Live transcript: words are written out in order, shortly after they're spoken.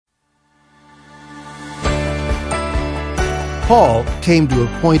Paul came to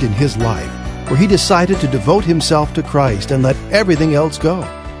a point in his life where he decided to devote himself to Christ and let everything else go.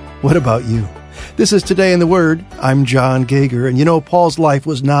 What about you? This is Today in the Word. I'm John Gager, and you know Paul's life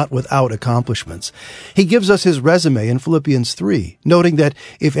was not without accomplishments. He gives us his resume in Philippians 3, noting that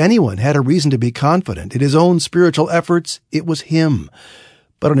if anyone had a reason to be confident in his own spiritual efforts, it was him.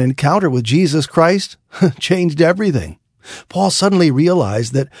 But an encounter with Jesus Christ changed everything. Paul suddenly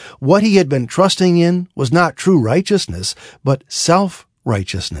realized that what he had been trusting in was not true righteousness, but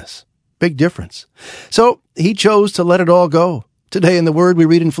self-righteousness. Big difference. So he chose to let it all go. Today in the Word we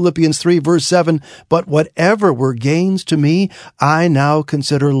read in Philippians 3 verse 7, "But whatever were gains to me, I now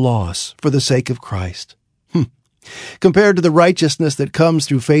consider loss for the sake of Christ." Compared to the righteousness that comes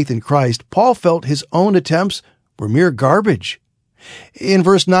through faith in Christ, Paul felt his own attempts were mere garbage. In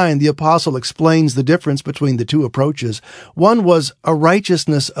verse 9, the apostle explains the difference between the two approaches. One was a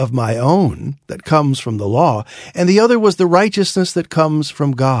righteousness of my own that comes from the law, and the other was the righteousness that comes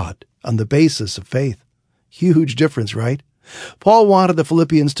from God on the basis of faith. Huge difference, right? Paul wanted the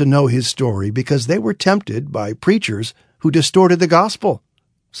Philippians to know his story because they were tempted by preachers who distorted the gospel.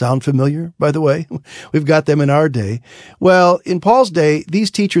 Sound familiar, by the way? We've got them in our day. Well, in Paul's day,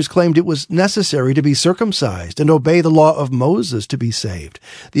 these teachers claimed it was necessary to be circumcised and obey the law of Moses to be saved.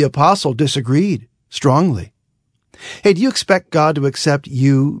 The apostle disagreed strongly. Hey, do you expect God to accept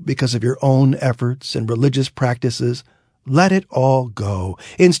you because of your own efforts and religious practices? Let it all go.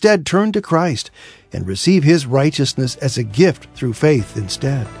 Instead, turn to Christ and receive His righteousness as a gift through faith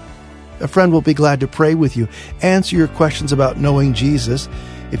instead. A friend will be glad to pray with you, answer your questions about knowing Jesus,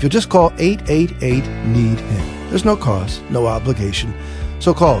 if you'll just call 888-NEED-HIM. There's no cost, no obligation.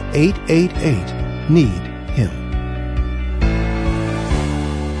 So call 888-NEED